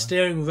them there and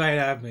staring right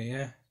at me,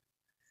 yeah.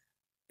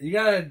 You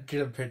gotta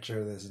get a picture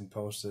of this and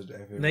post it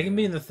everywhere. They can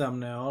be in the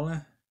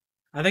thumbnail.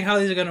 I think how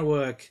these are gonna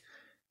work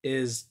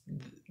is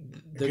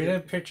get a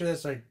picture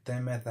that's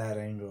them at that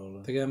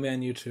angle. They're gonna be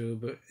on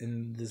YouTube,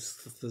 and there's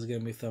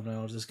gonna be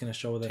thumbnails just gonna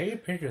show that. Take a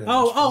picture of that.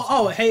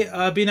 Oh! Hey,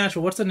 Be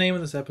Natural. What's the name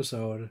of this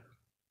episode?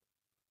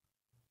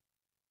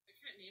 I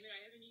can't name it.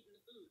 I haven't eaten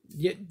the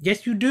food.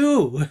 Yes, you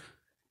do.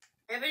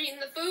 I haven't eaten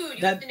the food.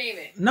 You have to name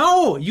it.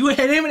 No, you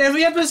name it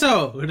every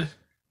episode.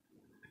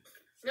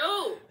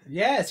 No.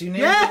 Yes, you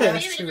named the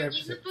last two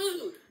episodes.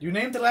 You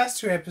named the last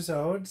two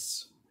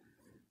episodes.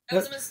 That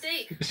was a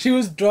mistake. She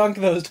was drunk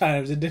those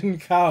times. It didn't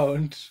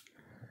count.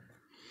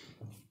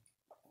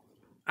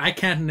 I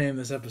can't name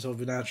this episode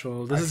Be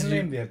Natural. I can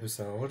name the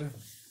episode.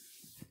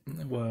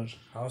 What?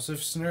 House of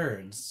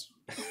Snerds.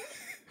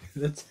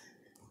 That's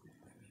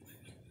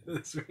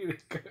really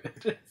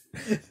good.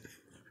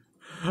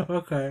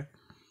 Okay.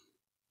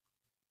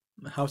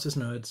 House of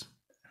Snerds.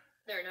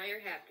 There, now you're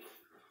happy.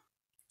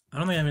 I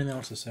don't think I have anything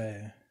else to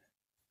say.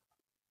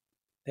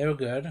 They were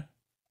good.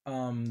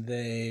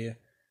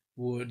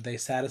 They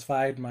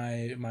satisfied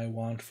my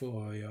want for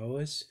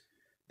Oreos.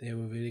 They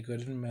were really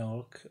good in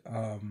milk.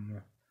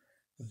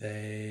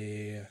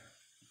 They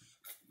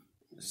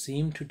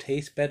seem to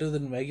taste better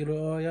than regular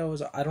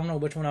Oreos. I don't know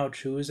which one I would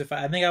choose.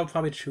 I think I would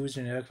probably choose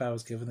generic if I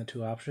was given the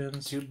two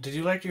options. Did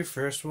you like your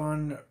first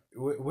one?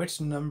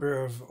 Which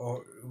number of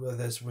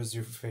this was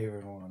your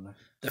favorite one?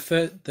 The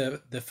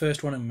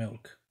first one in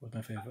milk was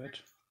my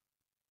favorite.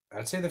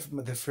 I'd say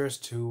the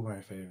first two were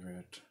my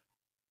favorite.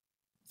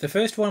 The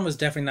first one was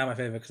definitely not my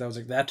favorite because I was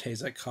like, that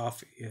tastes like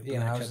coffee.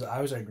 Yeah,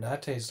 I was like,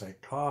 that tastes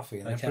like coffee.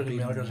 And I put in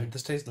milk, I was like,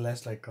 this tastes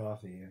less like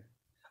coffee.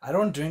 I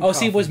don't drink coffee.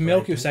 See, was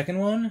milk your second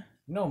one?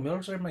 No,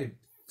 milk's like my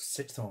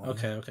sixth one.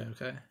 Okay.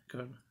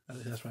 Good.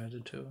 That's what I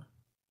did too.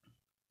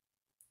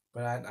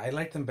 But I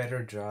like them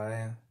better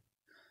dry.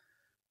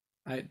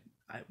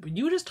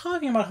 You were just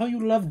talking about how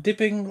you love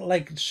dipping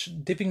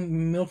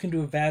milk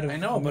into a vat of I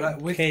know,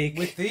 but cake.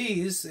 With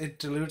these, it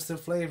dilutes the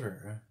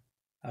flavor.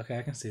 Okay,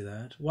 I can see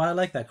that. Well, I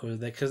like that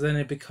because then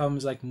it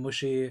becomes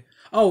mushy.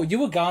 Oh, you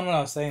were gone when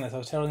I was saying this. I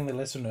was telling the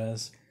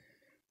listeners.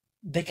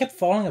 They kept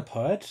falling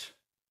apart.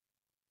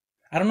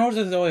 I don't know what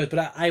it always,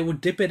 but I would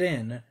dip it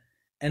in,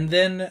 and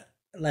then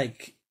I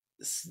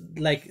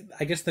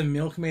guess the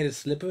milk made it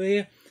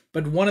slippery,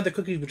 but one of the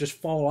cookies would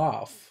just fall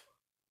off.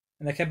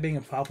 and that kept being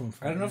a problem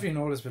for I don't know me. if you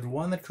noticed, but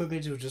one of the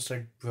cookies was just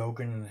like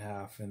broken in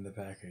half in the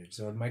package,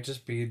 so it might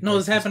just be. No,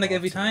 this happened like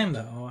every spots time in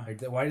it. though.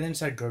 Like, why didn't it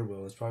say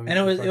Goodwill? It's probably And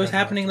it was probably got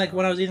happening knocked like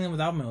when I around. was eating them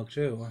without milk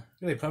too.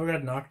 Yeah, they probably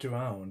got knocked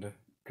around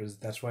because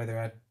that's why they're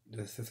at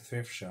the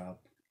thrift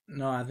shop.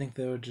 No, I think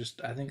they were just.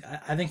 I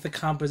think the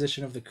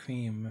composition of the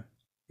cream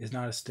is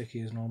not as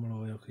sticky as normal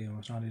Oreo cream.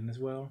 It's not in as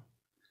well.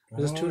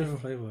 There's two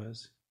different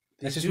flavors.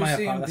 That's just my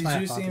These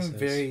do seem hypothesis.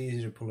 very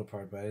easy to pull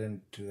apart, but I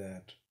didn't do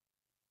that.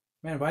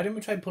 Man, why didn't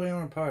we try pulling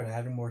them apart and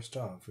adding more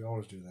stuff? We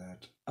always do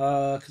that.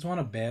 Cause I want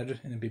a bed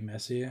and it'd be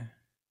messy.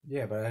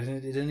 Yeah, but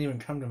it didn't even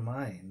come to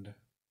mind.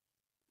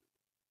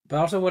 But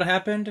also, what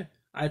happened?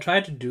 I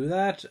tried to do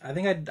that. I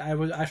think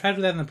I tried to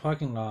do that in the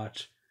parking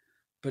lot,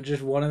 but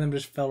just one of them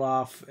just fell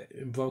off,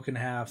 broke in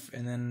half,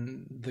 and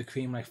then the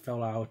cream like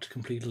fell out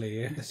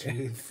completely. That's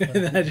really And funny.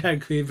 then I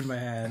had cream in my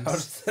hands. How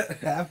does that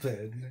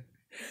happen?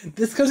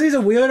 This because these are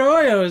weird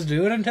Oreos,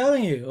 dude. I'm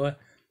telling you.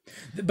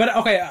 But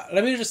okay,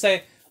 let me just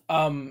say,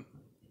 I don't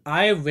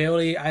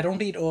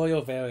eat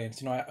Oreo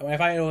variants. You know, if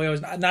I eat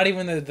Oreos, not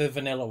even the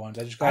vanilla ones.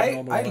 I just got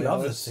normal I Oreos.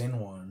 love the thin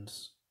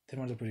ones. Thin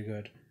ones are pretty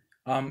good.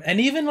 And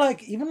even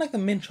like the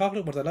mint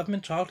chocolate ones. I love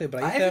mint chocolate,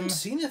 but I eat them. haven't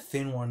seen the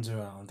thin ones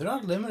around. They're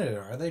not limited,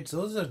 are they?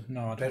 Those are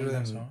No, I don't better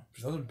than think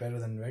so. those are better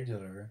than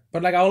regular.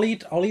 But like I'll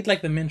eat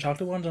like the mint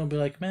chocolate ones, and I'll be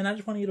like, man, I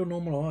just want to eat a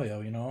normal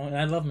Oreo, you know. And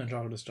I love mint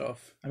chocolate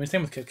stuff. I mean,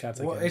 same with Kit Kats.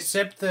 I Well, guess.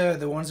 except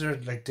the ones that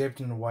are like dipped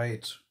in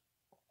white.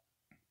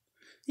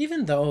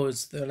 Even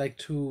those, they're like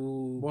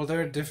too Well,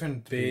 they're a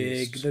different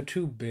big. beast. They're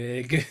too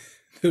big.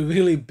 They're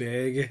really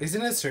big.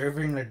 Isn't it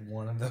serving like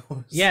one of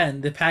those? Yeah,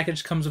 and the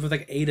package comes with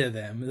like 8 of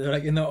them. They're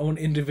like in their own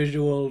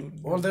individual.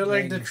 Well, they're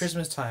like the things.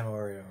 Christmas time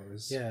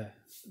Oreos. Yeah,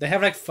 they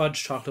have like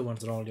fudge chocolate ones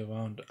that are all year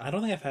round. I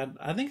don't think I've had.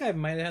 I think I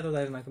might have had those.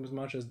 I didn't like them as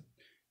much as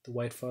the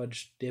white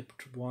fudge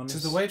dipped ones. So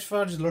the white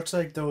fudge looks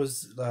like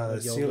those yogurt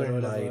or ceiling whatever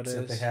it lights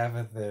that they is. have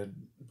at the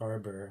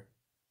barber.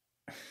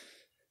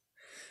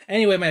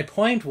 Anyway, my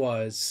point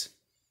was,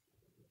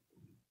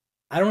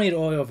 I don't eat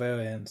Oreo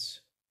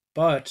variants,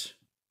 but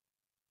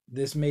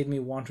this made me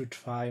want to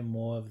try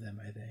more of them,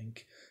 I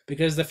think.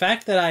 Because the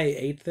fact that I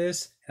ate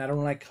this, and I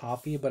don't like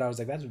coffee, but I was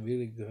like, that's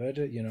really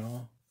good, you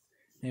know?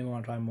 Made me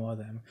want to try more of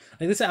them.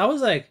 Like this, I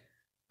was like,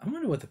 I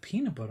wonder what the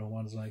peanut butter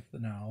one's like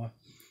now.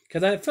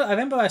 Because I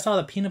remember I saw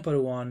the peanut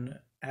butter one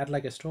at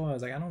like a store. I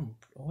was like,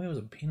 Oreos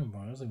and peanut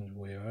butter, that was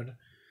weird.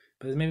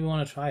 But it made me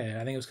want to try it.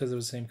 I think it was because it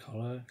was the same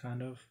color,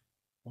 kind of.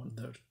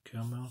 The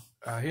caramel.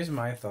 Here's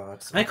my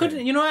thoughts. I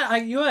couldn't, you know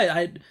what? You're right.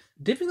 I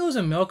dipping those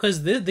in milk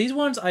because these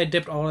ones I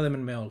dipped all of them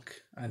in milk.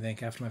 I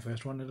think after my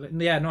first one,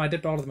 yeah, no, I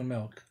dipped all of them in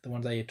milk. The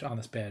ones I ate on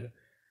this bed,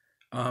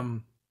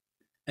 and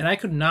I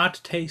could not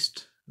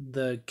taste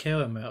the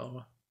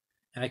caramel,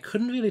 and I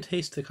couldn't really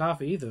taste the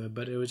coffee either.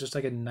 But it was just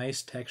like a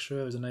nice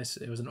texture. It was an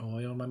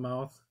Oreo in my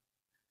mouth.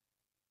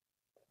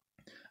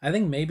 I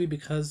think maybe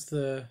because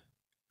the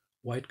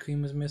white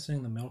cream was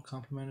missing, the milk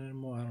complemented it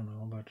more. I don't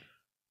know, but.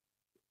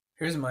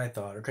 Here's my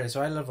thought. Okay, so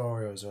I love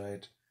Oreos,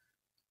 right?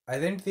 I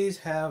think these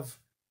have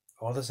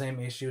all the same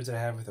issues I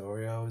have with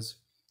Oreos.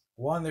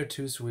 One, they're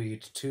too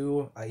sweet.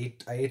 Two, I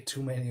ate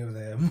too many of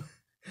them.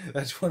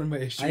 That's one of my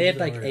issues. I ate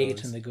with like Oreos.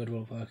 8 in the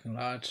Goodwill parking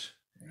lot.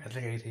 I had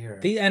like 8 here.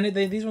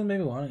 These ones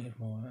maybe want to eat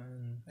more.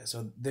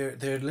 So they're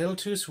a little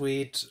too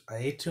sweet. I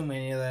ate too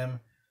many of them.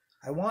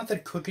 I want the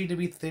cookie to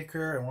be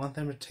thicker. I want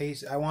them to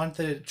taste. I want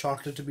the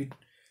chocolate to be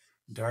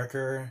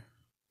darker.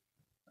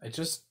 I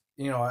just.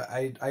 You know,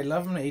 I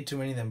love them. I ate too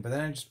many of them, but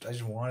then I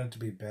just want it to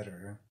be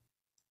better.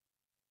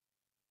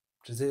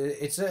 Cause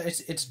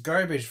it's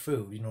garbage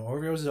food. You know,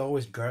 Oreos is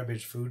always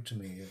garbage food to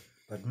me.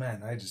 But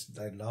man, I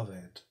love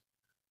it.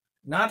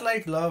 Not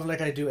like love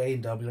like I do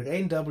A&W. Like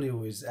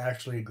A&W is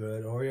actually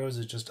good. Oreos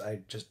is just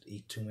I just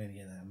eat too many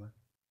of them.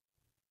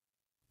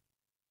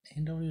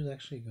 A&W is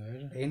actually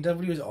good.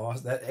 A&W is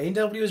awesome. That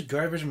A&W is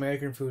garbage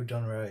American food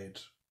done right.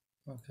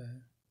 Okay.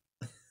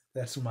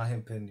 That's my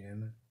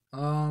opinion. I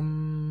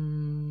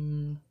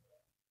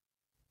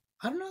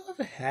don't know if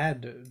I've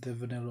had the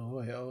vanilla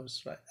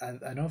Oreos.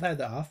 I know I've had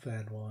the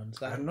off-brand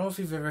ones. I don't know if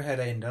you've ever had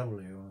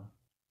A&W.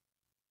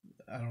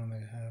 I don't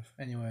think I have.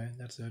 Anyway,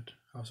 that's it.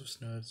 House of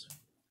Snerds.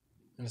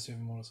 Unless you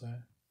have more to say.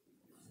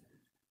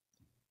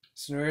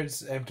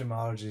 Snerds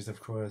etymology is, of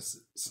course,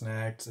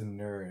 snacks and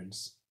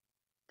nerds.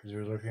 Because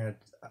we're looking at,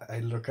 I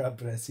look up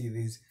and I see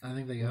these I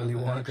think they got Willy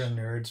that. Wonka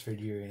nerds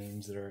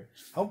figurines that are,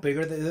 how big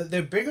are they?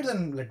 They're bigger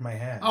than like my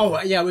hand. Oh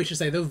yeah, we should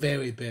say they're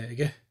very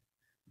big.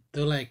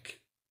 They're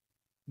like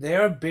They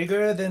are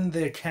bigger than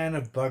the can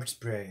of bug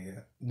spray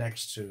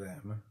next to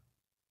them.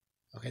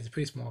 okay, it's a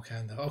pretty small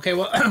can though. Okay,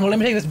 well, well let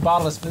me take this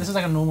bottle of Sprite. This is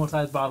like a normal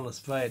sized bottle of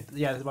Sprite.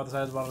 Yeah, it's about the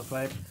size of a bottle of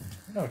Sprite.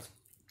 No,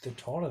 they're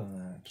taller than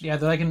that. Yeah,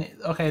 they're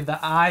like the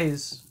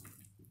eyes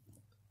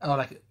are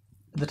like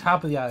the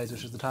top of the eyes,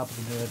 which is the top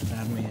of the nerd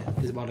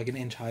anatomy, is about like an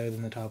inch higher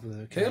than the top of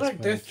the can.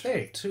 They're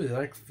thick too. They're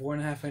like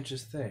 4.5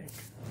 inches thick.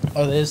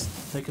 Oh, they're as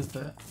thick as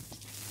they're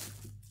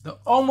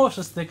almost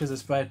as thick as a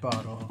Sprite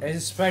bottle. As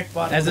a Sprite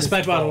bottle. As a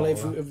Sprite bottle,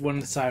 if tall. one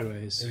is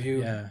sideways. If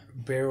you yeah.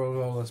 barrel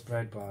roll a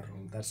Sprite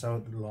bottle, that's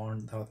how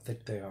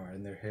thick they are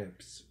in their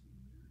hips.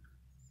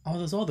 Oh,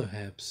 those other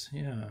hips.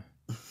 Yeah.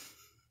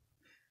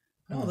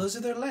 No, those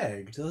are their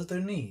legs. Those are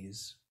their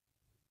knees.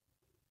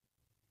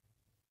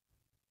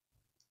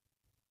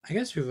 I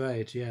guess you're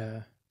right.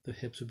 Yeah, the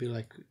hips would be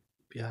like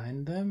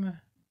behind them.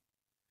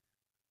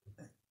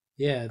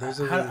 Yeah,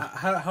 those are.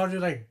 How do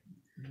like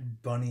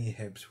bunny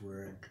hips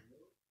work?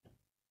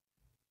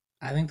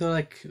 I think they're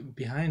like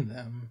behind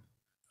them.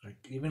 Like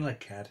even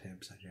like cat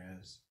hips, I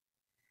guess.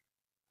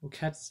 Well,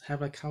 cats have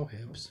like cow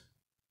hips.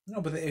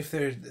 No, but if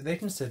they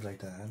can sit like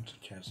that.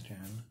 Cats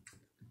can.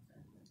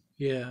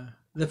 Yeah.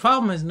 The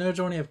problem is nerds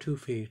only have 2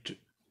 feet.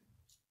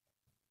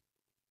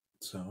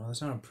 So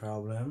that's not a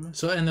problem.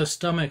 So and their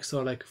stomachs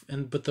are like,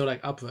 but they're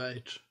like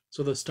upright.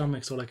 So the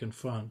stomachs are like in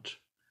front.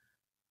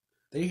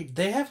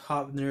 They have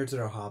nerds that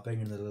are hopping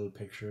in the little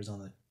pictures on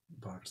the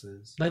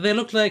boxes. Like they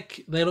look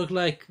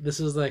like this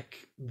is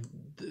like,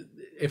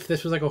 if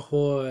this was like a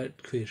horror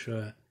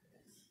creature,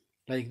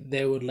 like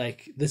they would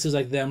like, this is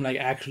like them like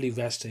actually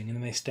resting, and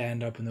then they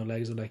stand up and their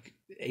legs are like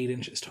 8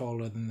 inches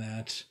taller than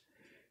that.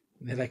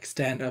 And they like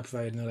stand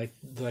upright and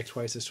they're like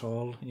twice as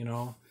tall. You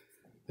know,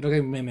 they look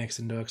like mimics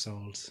in Dark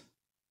Souls.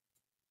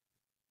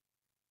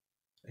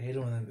 I hate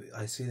when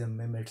I see them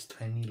mimics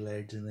tiny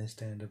legs and they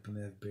stand up and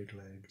they have big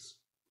legs.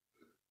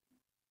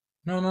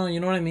 No, you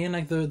know what I mean?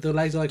 Like the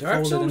legs are like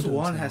Dark folded Souls into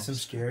 1 themselves. has some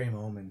scary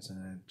moments in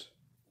it.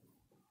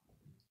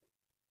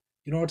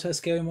 You know what has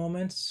scary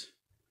moments?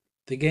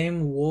 The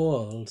game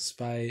Worlds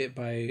by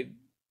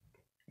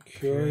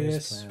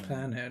Curious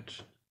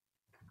Planet.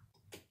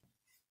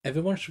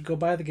 Everyone should go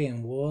buy the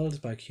game Worlds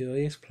by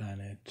Curious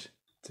Planet.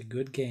 It's a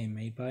good game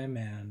made by a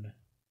man.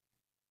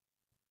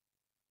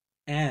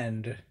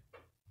 And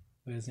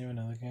where's there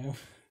another game?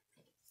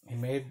 He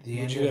made the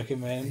Would end. you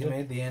recommend? He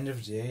made the end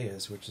of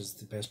Dyeus, which is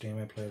the best game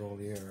I played all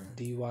year.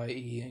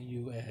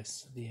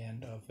 Dyeus, the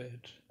end of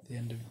it. The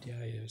end of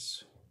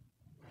Dyeus.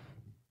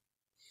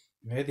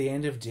 He made the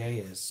end of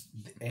Dyeus.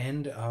 The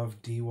end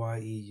of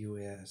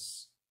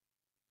Dyeus.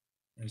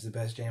 It's the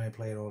best game I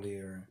played all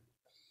year.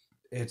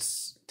 It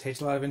takes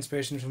a lot of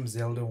inspiration from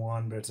Zelda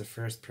 1, but it's a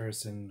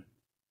first-person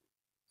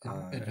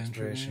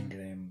exploration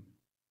game.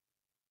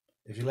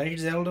 If you like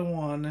Zelda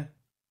 1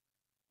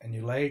 and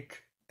you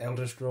like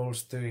Elder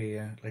Scrolls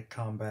 3, like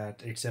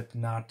combat, except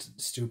not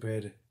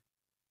stupid.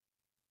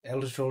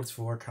 Elder Scrolls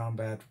 4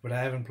 combat, but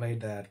I haven't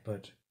played that,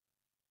 but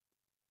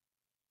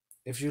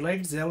if you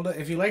like Zelda,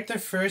 if you like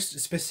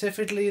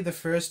specifically the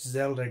first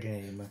Zelda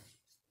game,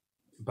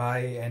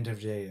 buy End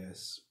of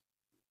Dyeus.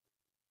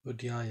 Or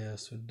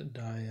Dyeus, or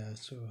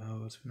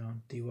how it's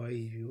pronounced,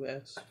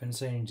 Dyeus. I've been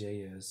saying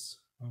Dyeus.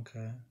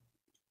 Okay.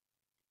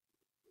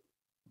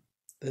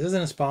 This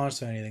isn't a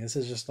sponsor or anything. This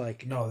is just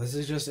like... No, this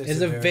is just...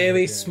 It's a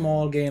very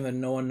small game that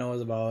no one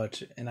knows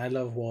about, and I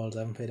love Worlds. I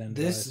haven't played any.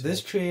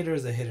 This creator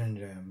is a hidden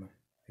gem.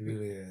 He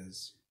really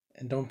is.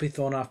 And don't be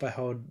thrown off by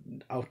how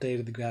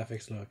outdated the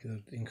graphics look. It's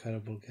an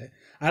incredible game.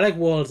 I like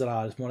Worlds a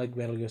lot. It's more like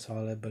Metal Gear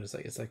Solid, but it's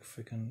like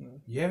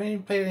freaking... You haven't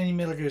even played any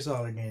Metal Gear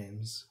Solid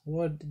games.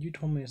 What? You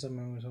told me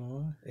something was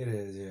wrong. It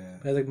is, yeah.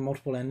 It has like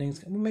multiple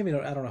endings. Well, maybe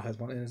I don't know if it has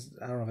multiple endings.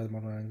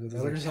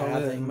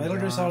 Metal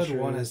Gear Solid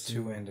 1 has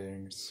 2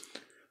 endings.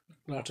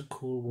 Lots of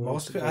cool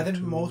worlds. I think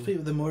most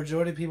people, the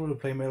majority of people who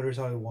play Metal Gear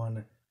Solid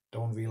 1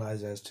 don't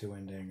realize it has 2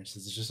 endings.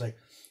 It's just like,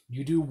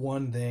 you do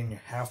one thing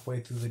halfway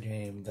through the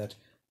game that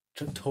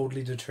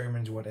totally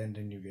determines what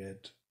ending you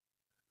get.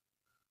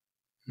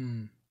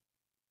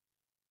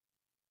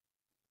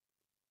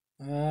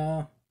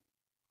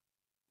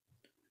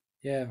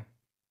 Yeah,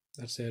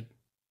 that's it.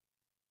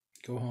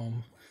 Go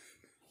home.